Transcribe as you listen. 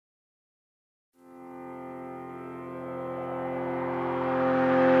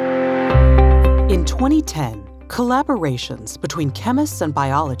2010, collaborations between chemists and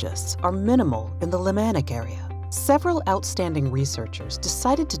biologists are minimal in the Limanic area. Several outstanding researchers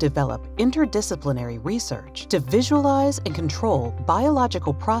decided to develop interdisciplinary research to visualize and control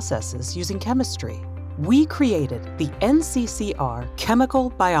biological processes using chemistry. We created the NCCR Chemical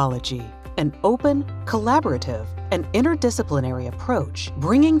Biology, an open, collaborative, and interdisciplinary approach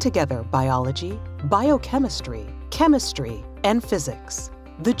bringing together biology, biochemistry, chemistry, and physics.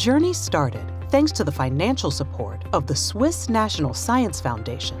 The journey started thanks to the financial support of the Swiss National Science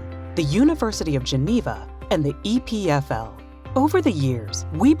Foundation, the University of Geneva, and the EPFL. Over the years,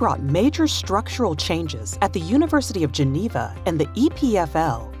 we brought major structural changes at the University of Geneva and the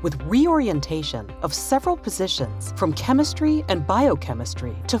EPFL with reorientation of several positions from chemistry and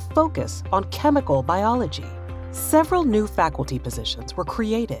biochemistry to focus on chemical biology. Several new faculty positions were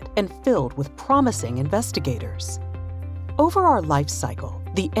created and filled with promising investigators. Over our life cycle,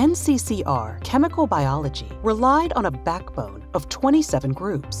 the NCCR Chemical Biology relied on a backbone of 27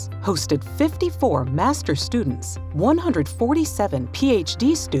 groups, hosted 54 master students, 147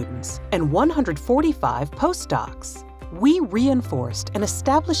 PhD students, and 145 postdocs. We reinforced and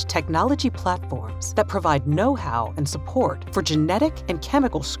established technology platforms that provide know-how and support for genetic and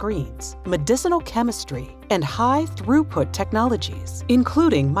chemical screens, medicinal chemistry, and high-throughput technologies,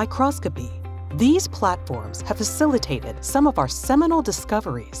 including microscopy. These platforms have facilitated some of our seminal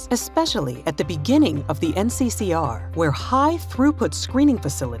discoveries, especially at the beginning of the NCCR, where high-throughput screening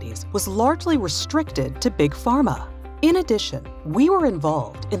facilities was largely restricted to big pharma. In addition, we were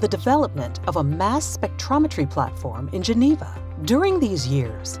involved in the development of a mass spectrometry platform in Geneva. During these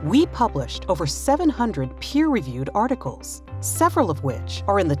years, we published over 700 peer-reviewed articles, several of which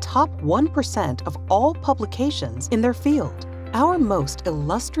are in the top 1% of all publications in their field. Our most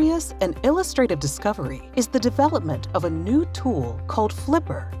illustrious and illustrative discovery is the development of a new tool called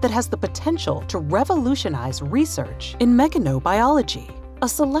Flipper that has the potential to revolutionize research in mechanobiology. A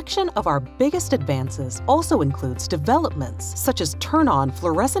selection of our biggest advances also includes developments such as turn-on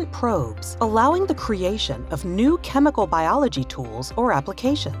fluorescent probes, allowing the creation of new chemical biology tools or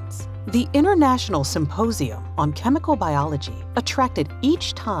applications. The International Symposium on Chemical Biology attracted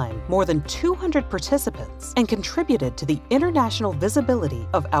each time more than 200 participants and contributed to the international visibility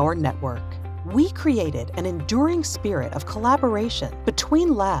of our network. We created an enduring spirit of collaboration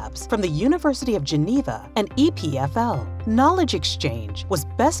between labs from the University of Geneva and EPFL. Knowledge exchange was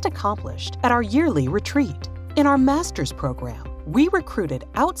best accomplished at our yearly retreat. In our master's program, we recruited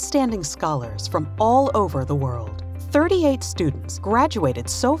outstanding scholars from all over the world. 38 students graduated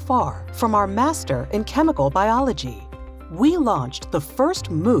so far from our Master in Chemical Biology. We launched the first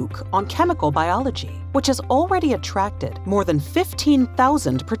MOOC on chemical biology, which has already attracted more than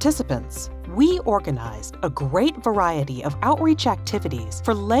 15,000 participants. We organized a great variety of outreach activities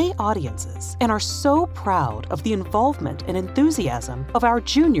for lay audiences and are so proud of the involvement and enthusiasm of our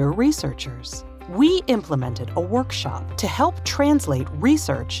junior researchers. We implemented a workshop to help translate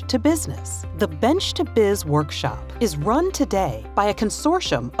research to business. The Bench to Biz workshop is run today by a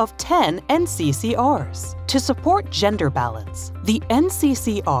consortium of 10 NCCRs. To support gender balance, the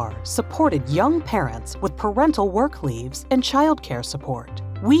NCCR supported young parents with parental work leaves and childcare support.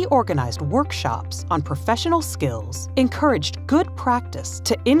 We organized workshops on professional skills, encouraged good practice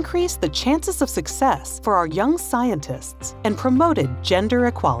to increase the chances of success for our young scientists, and promoted gender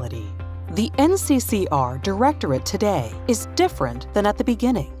equality. The NCCR Directorate today is different than at the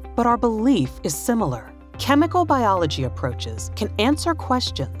beginning, but our belief is similar. Chemical biology approaches can answer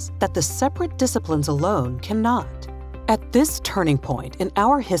questions that the separate disciplines alone cannot. At this turning point in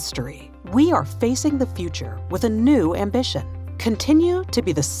our history, we are facing the future with a new ambition: continue to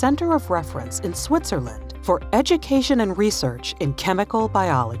be the center of reference in Switzerland for education and research in chemical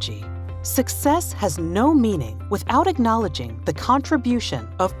biology. Success has no meaning without acknowledging the contribution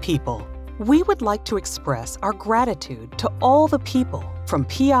of people. We would like to express our gratitude to all the people, from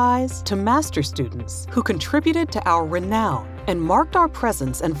PIs to master students, who contributed to our renown and marked our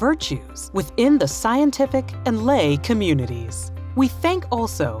presence and virtues within the scientific and lay communities. We thank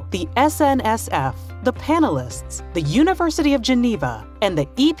also the SNSF, the panelists, the University of Geneva, and the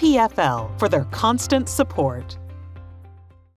EPFL for their constant support.